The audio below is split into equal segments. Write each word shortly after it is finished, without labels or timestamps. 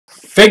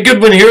Hey,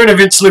 Goodwin here, and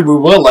eventually we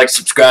will like,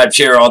 subscribe,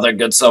 share, all that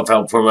good stuff,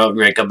 help promote and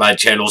rank up my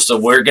channel. So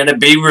we're going to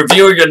be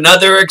reviewing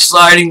another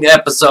exciting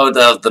episode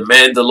of The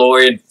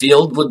Mandalorian,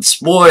 filled with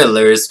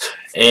spoilers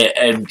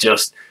and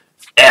just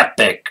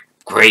epic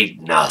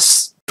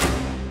greatness.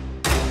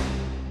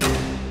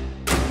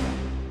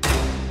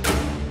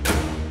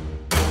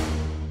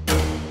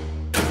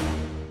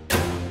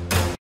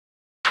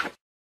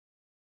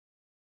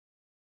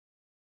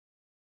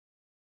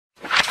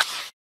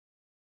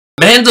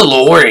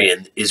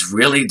 Mandalorian is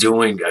really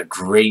doing a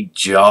great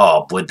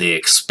job with the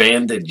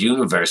expanded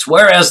universe,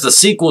 whereas the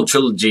sequel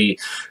trilogy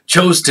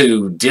chose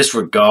to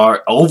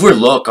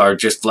overlook, or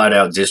just flat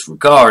out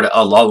disregard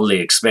a lot of the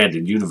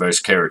expanded universe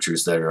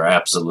characters that are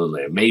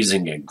absolutely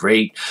amazing and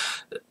great.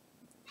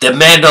 The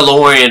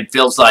Mandalorian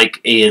feels like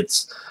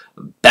it's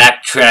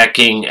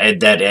backtracking and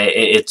that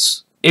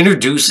it's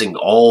introducing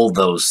all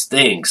those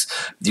things.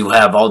 You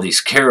have all these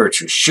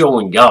characters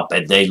showing up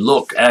and they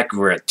look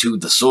accurate to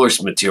the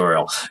source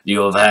material.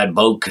 You have had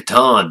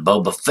Bo-Katan,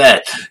 Boba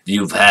Fett.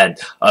 You've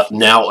had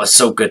now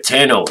Ahsoka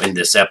Tano in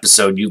this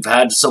episode. You've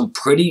had some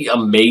pretty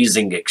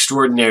amazing,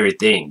 extraordinary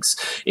things.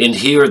 In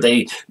here,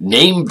 they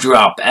name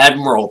drop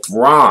Admiral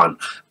Thrawn,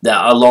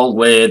 along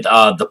with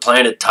the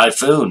planet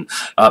Typhoon.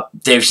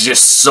 There's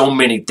just so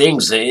many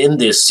things in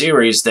this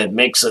series that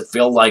makes it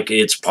feel like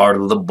it's part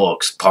of the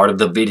books, part of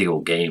the video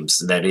games,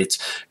 that it's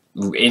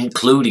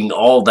including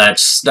all that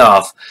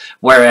stuff,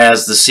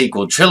 whereas the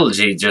sequel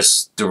trilogy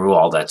just threw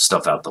all that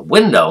stuff out the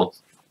window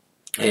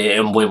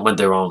and went with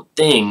their own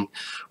thing,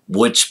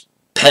 which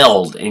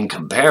paled in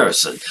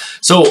comparison.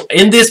 So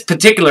in this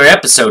particular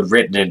episode,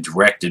 written and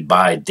directed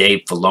by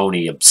Dave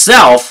Filoni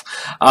himself,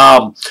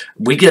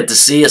 we get to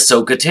see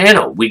Ahsoka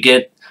Tano. We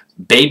get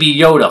Baby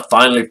Yoda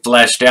finally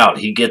fleshed out.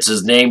 He gets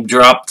his name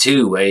dropped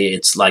too.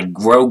 It's like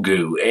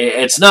Grogu.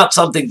 It's not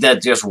something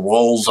that just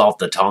rolls off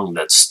the tongue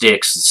that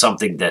sticks. It's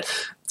something that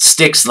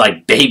sticks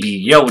like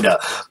Baby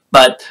Yoda.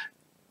 But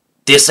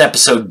this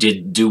episode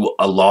did do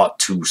a lot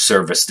to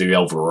service the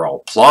overall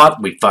plot.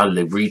 We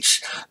finally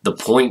reached the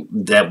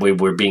point that we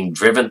were being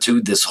driven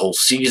to this whole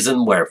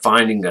season, where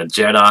finding a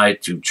Jedi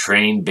to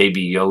train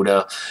Baby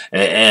Yoda,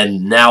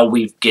 and now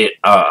we get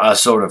a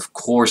sort of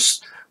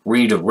course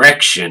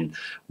redirection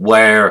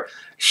where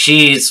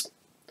she's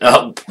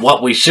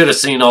what we should have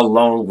seen all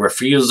along,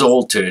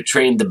 refusal to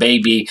train the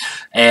baby,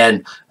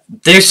 and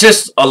there's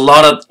just a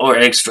lot of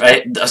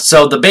extra.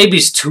 So the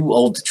baby's too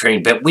old to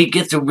train, but we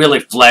get to really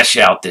flesh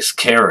out this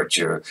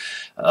character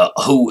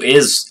who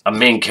is a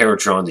main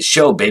character on the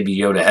show. Baby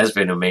Yoda has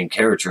been a main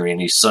character,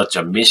 and he's such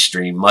a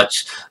mystery,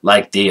 much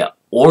like the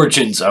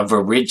origins of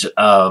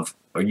Yoda,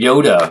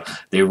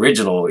 the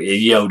original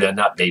Yoda,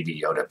 not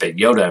Baby Yoda, but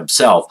Yoda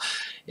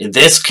himself.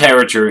 This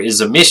character is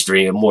a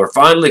mystery, and we're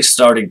finally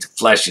starting to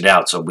flesh it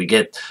out. So we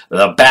get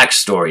the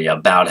backstory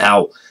about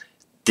how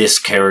this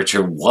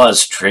character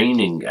was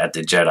training at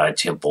the Jedi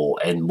Temple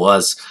and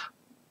was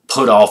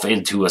put off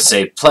into a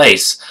safe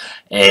place.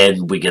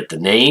 And we get the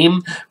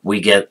name. We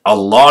get a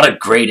lot of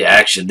great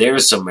action.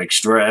 There's some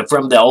extra,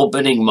 from the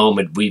opening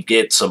moment, we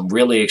get some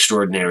really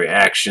extraordinary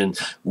action,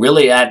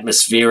 really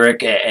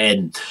atmospheric,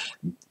 and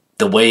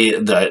the way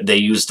they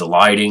use the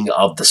lighting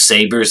of the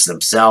sabers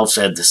themselves,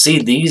 and to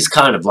see these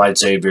kind of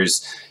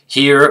lightsabers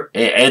here,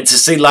 and to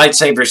see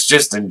lightsabers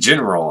just in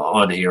general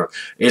on here,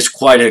 is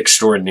quite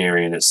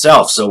extraordinary in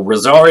itself. So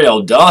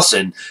Rosario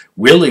Dawson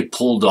really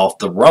pulled off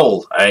the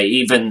role.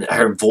 Even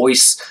her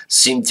voice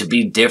seemed to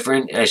be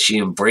different as she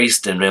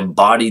embraced and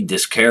embodied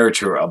this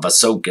character of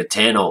Ahsoka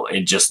Tano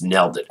and just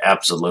nailed it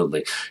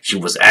absolutely. She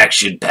was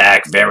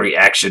action-packed, very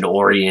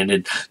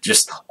action-oriented,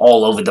 just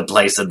all over the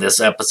place in this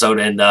episode,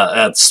 and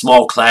a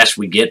small clash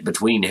we get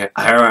between her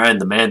and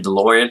the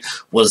Mandalorian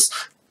was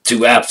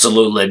to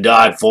absolutely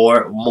die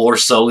for, more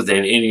so than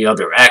any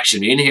other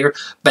action in here.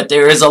 But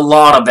there is a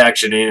lot of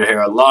action in here,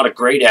 a lot of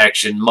great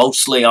action,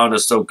 mostly on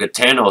Ahsoka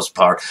Tano's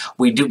part.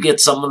 We do get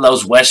some of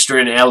those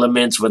Western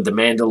elements with the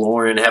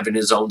Mandalorian having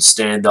his own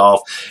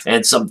standoff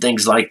and some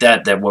things like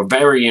that that were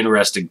very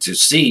interesting to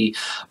see.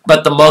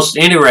 But the most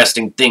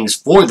interesting things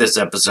for this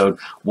episode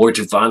were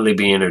to finally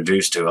be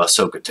introduced to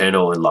Ahsoka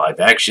Tano in live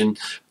action,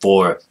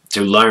 to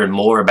learn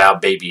more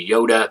about Baby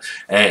Yoda,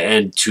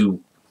 and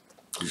to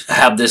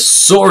have this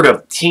sort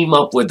of team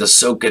up with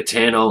Ahsoka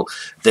Tano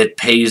that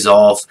pays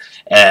off,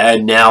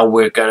 and now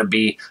we're going to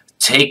be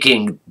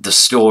taking the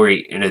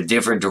story in a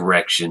different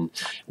direction.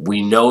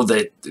 We know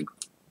that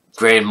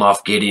Grand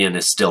Moff Gideon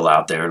is still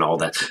out there and all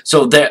that.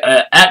 So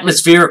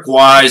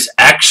atmospheric-wise,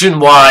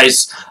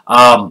 action-wise,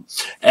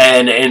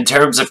 and in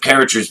terms of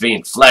characters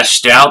being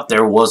fleshed out,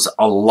 there was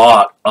a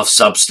lot of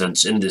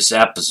substance in this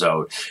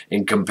episode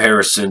in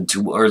comparison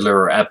to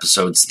earlier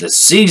episodes this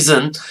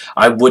season.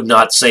 I would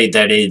not say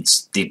that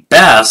it's the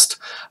best,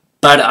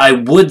 but I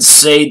would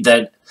say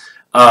that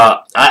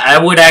I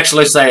would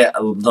actually say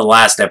the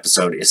last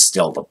episode is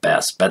still the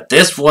best. But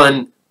this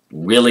one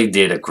really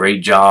did a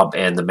great job,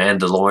 and The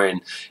Mandalorian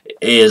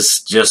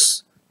is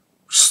just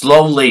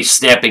slowly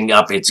stepping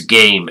up its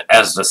game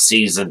as the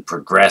season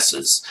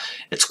progresses.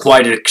 It's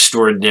quite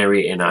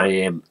extraordinary, and I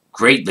am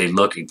greatly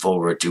looking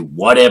forward to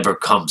whatever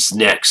comes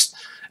next,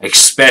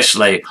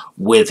 especially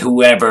with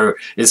whoever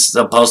is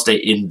supposed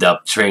to end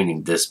up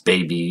training this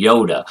Baby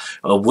Yoda.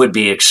 Would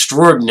be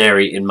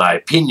extraordinary, in my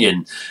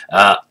opinion,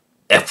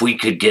 if we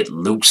could get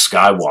Luke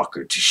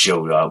Skywalker to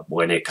show up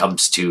when it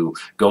comes to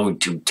going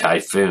to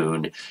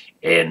Typhoon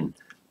and,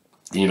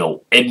 you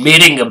know,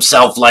 admitting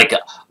himself like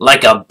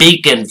a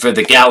beacon for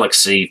the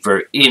galaxy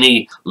for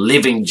any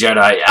living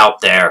Jedi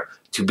out there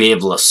to be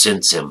able to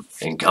sense him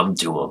and come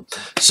to him.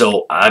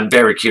 So I'm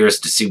very curious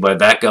to see where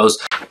that goes.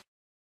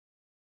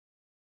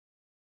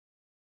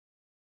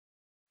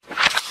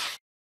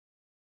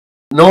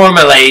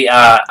 Normally,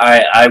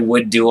 I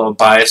would do a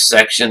bias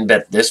section,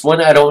 but this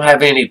one I don't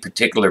have any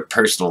particular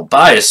personal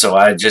bias, so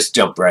I just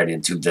jump right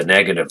into the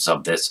negatives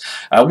of this.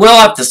 I will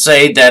have to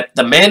say that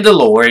the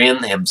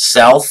Mandalorian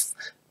himself,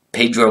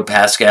 Pedro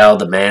Pascal,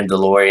 the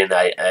Mandalorian,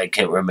 I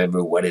can't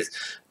remember what his,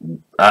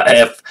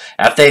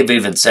 if they've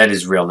even said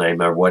his real name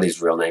or what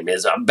his real name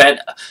is. But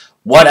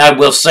what I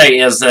will say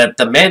is that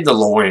the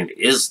Mandalorian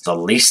is the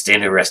least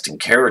interesting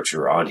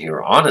character on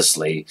here,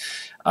 honestly.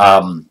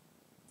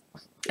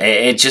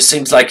 It just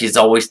seems like he's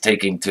always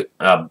taking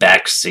a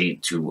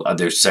backseat to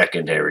other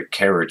secondary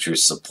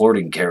characters,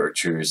 supporting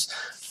characters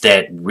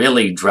that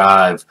really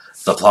drive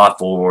the plot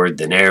forward,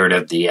 the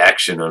narrative, the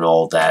action, and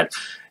all that.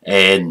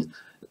 And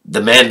the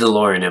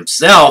Mandalorian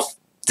himself,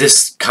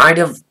 this kind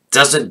of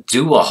doesn't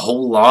do a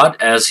whole lot,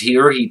 as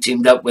here he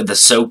teamed up with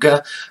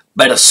Ahsoka.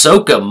 But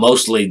Ahsoka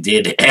mostly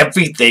did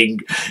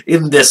everything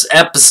in this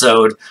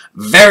episode,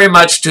 very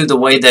much to the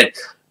way that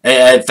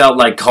it felt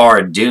like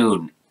Cara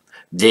Dune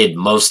did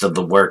most of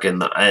the work in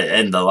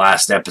the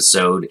last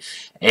episode.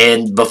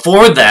 And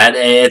before that,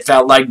 it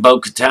felt like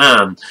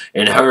Bo-Katan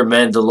and her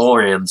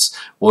Mandalorians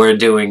were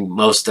doing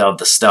most of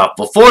the stuff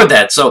before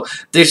that. So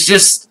there's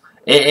just,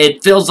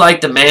 it feels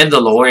like the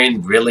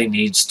Mandalorian really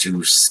needs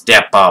to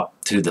step up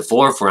to the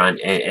forefront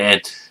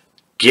and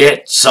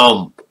get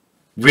some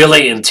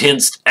really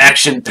intense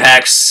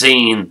action-packed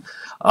scene,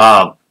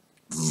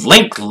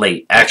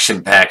 lengthy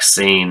action-packed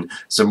scene,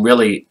 some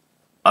really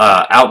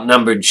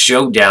outnumbered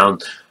showdown.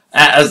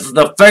 As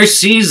the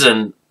first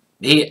season,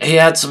 he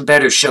had some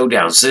better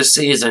showdowns. This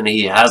season,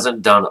 he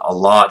hasn't done a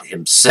lot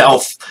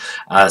himself.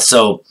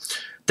 So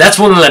that's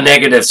one of the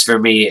negatives for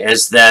me,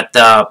 is that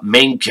the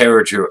main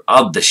character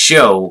of the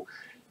show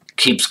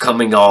keeps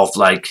coming off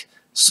like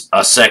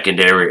a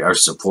secondary or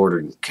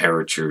supporting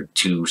character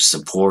to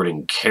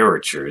supporting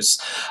characters.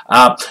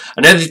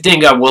 Another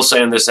thing I will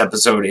say on this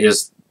episode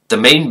is the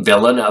main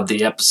villain of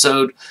the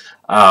episode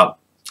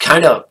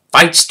kind of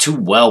fights too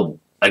well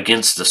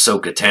against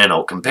Ahsoka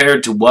Tano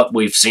compared to what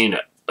we've seen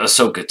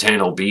Ahsoka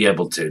Tano be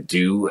able to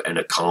do and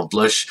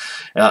accomplish.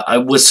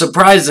 It was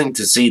surprising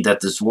to see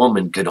that this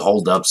woman could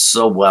hold up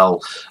so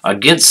well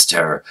against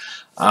her.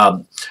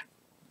 But,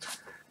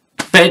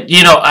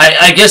 you know,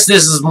 I guess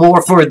this is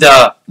more for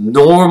the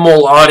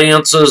normal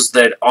audiences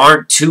that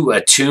aren't too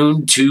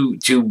attuned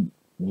to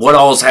what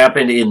all's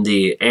happened in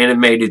the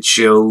animated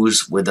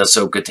shows with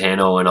Ahsoka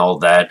Tano and all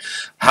that.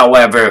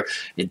 However,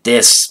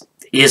 this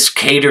is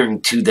catering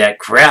to that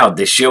crowd.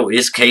 The show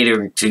is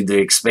catering to the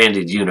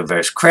expanded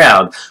universe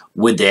crowd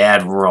with the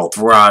Admiral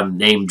Thrawn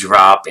name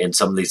drop and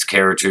some of these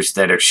characters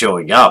that are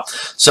showing up.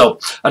 So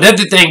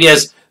another thing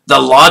is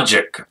the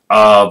logic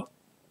of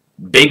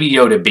Baby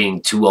Yoda being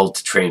too old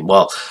to train.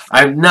 Well,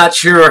 I'm not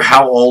sure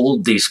how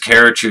old these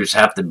characters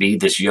have to be,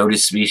 this Yoda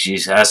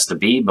species has to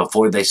be,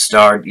 before they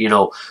start, you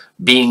know,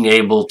 being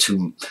able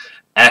to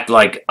act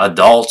like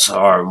adults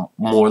or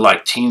more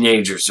like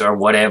teenagers or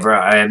whatever.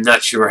 I am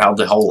not sure how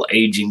the whole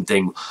aging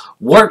thing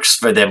works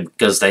for them,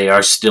 because they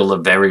are still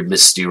a very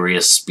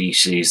mysterious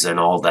species and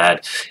all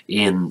that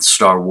in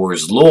Star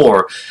Wars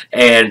lore.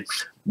 And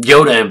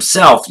Yoda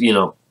himself, you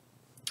know,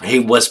 he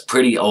was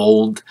pretty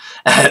old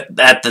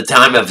at the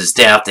time of his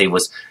death. He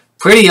was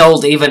pretty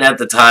old even at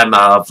the time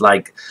of,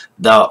 like,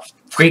 the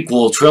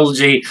prequel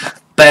trilogy.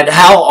 But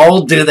how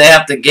old do they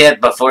have to get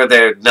before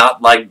they're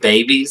not like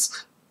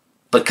babies?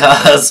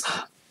 Because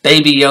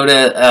Baby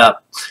Yoda,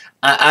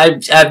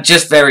 I'm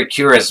just very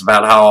curious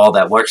about how all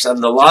that works.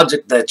 And the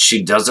logic that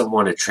she doesn't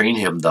want to train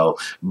him, though,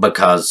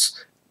 because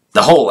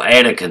the whole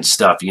Anakin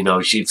stuff, you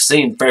know, she's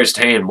seen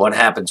firsthand what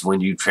happens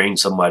when you train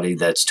somebody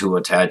that's too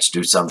attached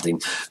to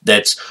something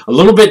that's a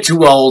little bit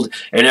too old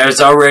and has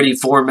already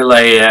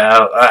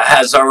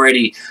has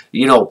already,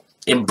 you know,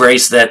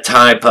 embraced that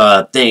type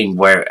of thing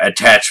where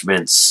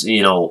attachments,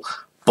 you know,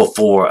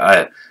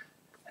 before,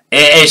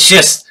 it's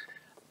just,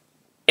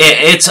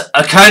 it's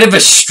a kind of a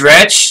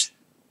stretch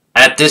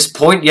at this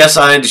point. Yes,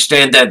 I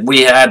understand that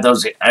we had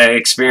those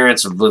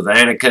experiences with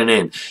Anakin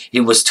and he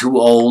was too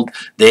old.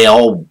 They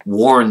all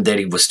warned that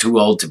he was too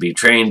old to be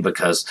trained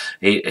because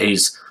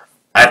he's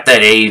at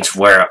that age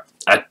where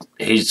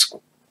he's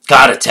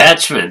got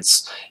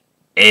attachments,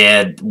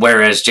 and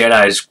whereas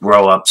Jedis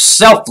grow up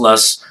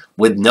selfless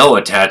with no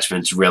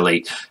attachments,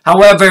 really.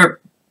 However,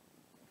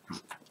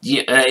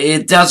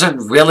 it doesn't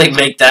really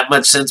make that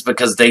much sense,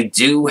 because they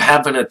do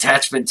have an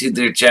attachment to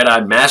their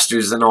Jedi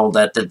Masters and all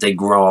that they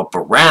grow up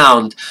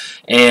around.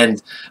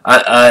 And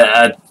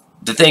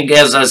the thing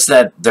is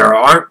that there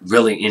aren't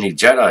really any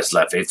Jedis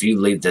left. If you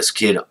leave this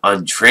kid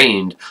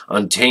untrained,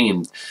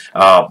 untamed,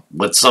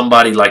 with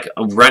somebody like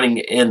running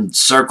in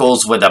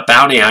circles with a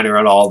bounty hunter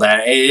and all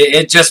that,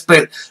 it just,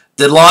 but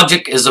the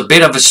logic is a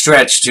bit of a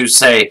stretch to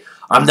say,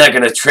 I'm not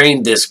going to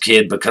train this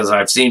kid because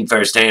I've seen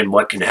firsthand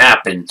what can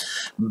happen,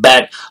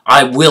 but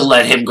I will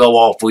let him go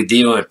off with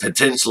you and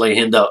potentially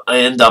end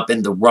up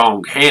in the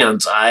wrong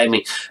hands. I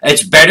mean,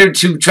 it's better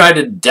to try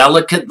to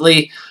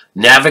delicately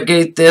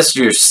navigate this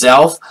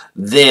yourself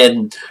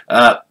than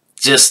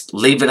just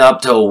leave it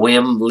up to a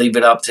whim, leave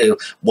it up to,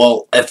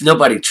 well, if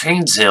nobody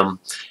trains him,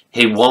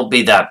 he won't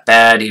be that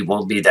bad, he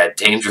won't be that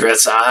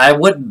dangerous. I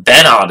wouldn't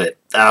bet on it.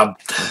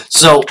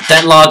 So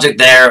that logic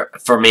there,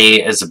 for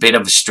me, is a bit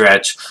of a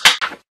stretch.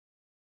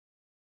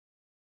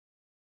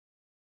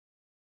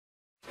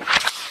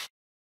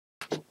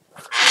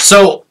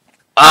 So,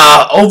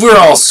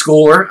 overall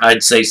score,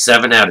 I'd say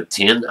 7 out of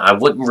 10. I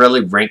wouldn't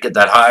really rank it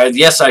that high.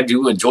 Yes, I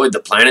do enjoy the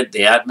planet,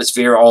 the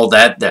atmosphere, all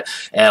that.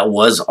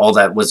 All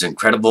that was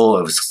incredible.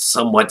 It was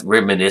somewhat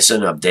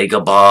reminiscent of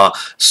Dagobah,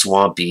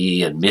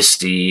 swampy and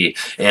misty,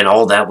 and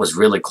all that was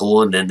really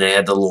cool. And then they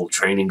had the little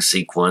training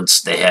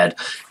sequence. They had,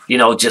 you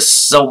know, just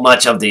so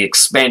much of the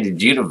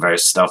expanded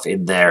universe stuff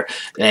in there.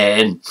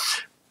 And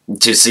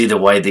to see the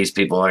way these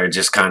people are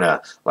just kind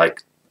of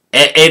like,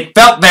 it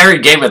felt very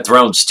Game of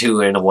Thrones, too,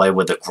 in a way,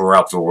 with the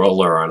corrupt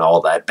ruler and all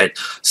that. But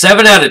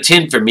 7 out of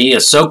 10 for me.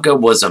 Ahsoka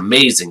was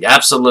amazing.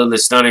 Absolutely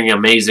stunning,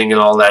 amazing,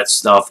 and all that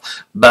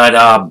stuff. But,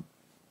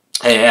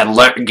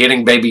 and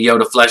getting Baby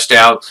Yoda fleshed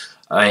out,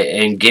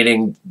 and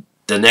getting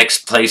the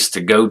next place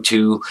to go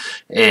to,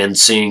 and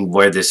seeing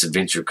where this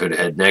adventure could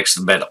head next.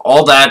 But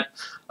all that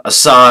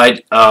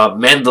aside,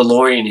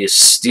 Mandalorian is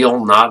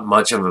still not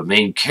much of a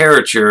main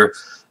character.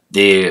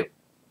 The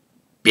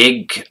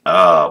big,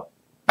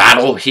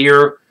 battle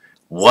here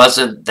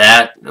wasn't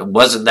that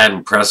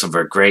impressive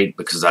or great,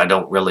 because I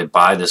don't really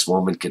buy this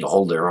woman could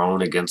hold her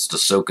own against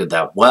Ahsoka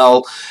that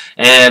well.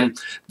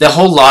 And the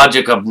whole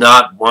logic of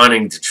not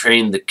wanting to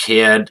train the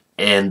kid,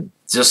 and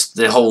just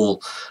the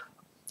whole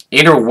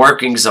inner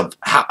workings of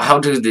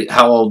how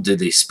old do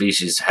these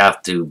species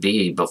have to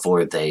be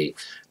before they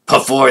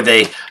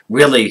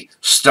really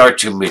start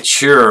to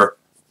mature.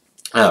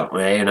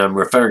 And I'm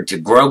referring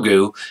to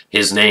Grogu,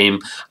 his name.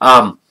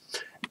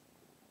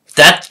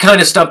 That kind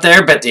of stuff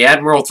there, but the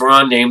Admiral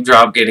Thrawn name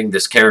drop, getting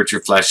this character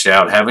fleshed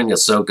out, having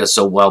Ahsoka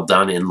so well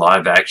done in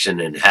live action,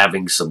 and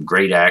having some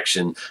great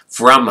action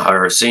from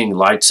her, seeing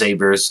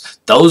lightsabers,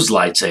 those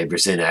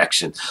lightsabers in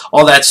action.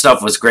 All that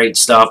stuff was great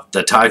stuff.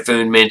 The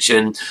Typhoon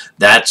mentioned,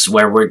 that's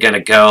where we're going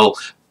to go.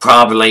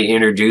 Probably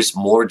introduce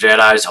more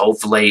Jedis.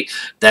 Hopefully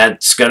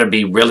that's going to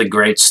be really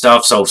great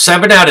stuff. So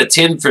 7 out of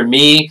 10 for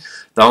me.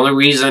 The only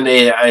reason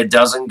it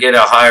doesn't get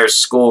a higher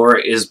score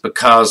is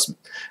because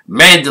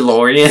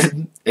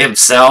Mandalorian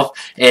himself,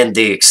 and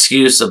the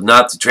excuse of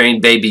not to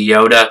train Baby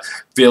Yoda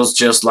feels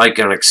just like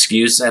an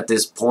excuse at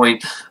this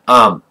point.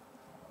 And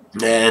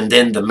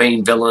then the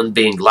main villain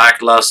being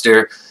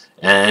lackluster,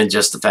 and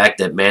just the fact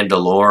that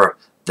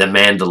the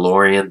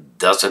Mandalorian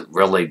doesn't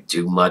really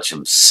do much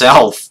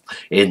himself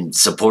in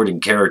supporting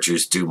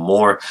characters do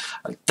more.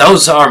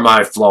 Those are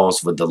my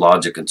flaws with the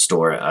logic and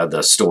story,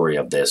 the story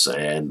of this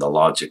and the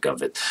logic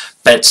of it.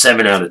 But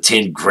 7 out of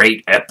 10,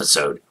 great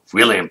episode.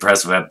 Really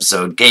impressive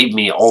episode. Gave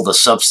me all the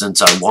substance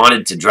I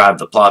wanted to drive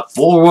the plot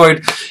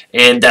forward,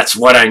 and that's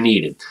what I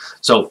needed.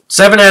 So,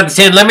 7 out of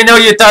 10. Let me know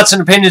your thoughts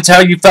and opinions,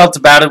 how you felt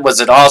about it. Was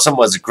it awesome?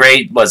 Was it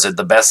great? Was it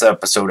the best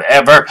episode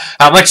ever?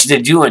 How much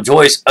did you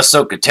enjoy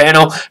Ahsoka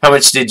Tano? How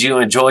much did you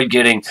enjoy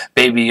getting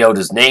Baby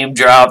Yoda's name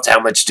dropped? How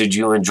much did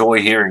you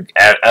enjoy hearing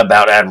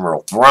about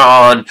Admiral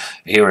Thrawn,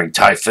 hearing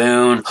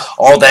Typhoon,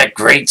 all that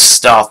great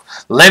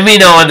stuff? Let me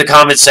know in the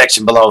comment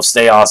section below.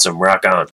 Stay awesome. Rock on.